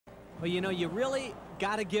Well, you know, you really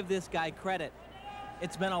got to give this guy credit.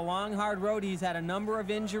 It's been a long, hard road. He's had a number of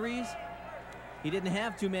injuries. He didn't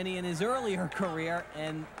have too many in his earlier career,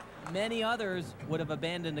 and many others would have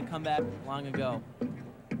abandoned the comeback long ago.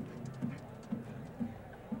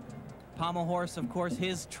 Pommel horse, of course,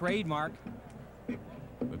 his trademark.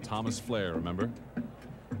 The Thomas Flair, remember?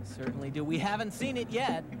 Certainly do. We haven't seen it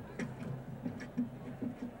yet.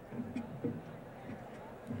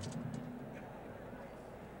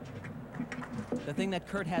 The thing that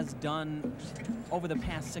Kurt has done over the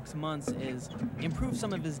past 6 months is improve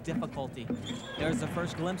some of his difficulty. There's the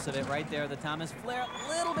first glimpse of it right there. The Thomas Flair, a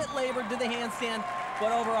little bit labored to the handstand,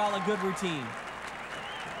 but overall a good routine.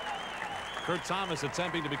 Kurt Thomas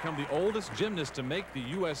attempting to become the oldest gymnast to make the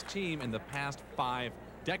U.S. team in the past 5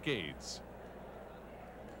 decades.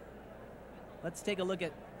 Let's take a look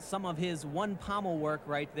at some of his one pommel work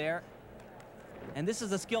right there. And this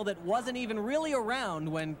is a skill that wasn't even really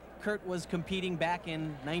around when Kurt was competing back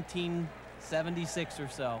in 1976 or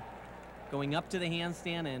so. Going up to the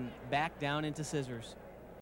handstand and back down into scissors.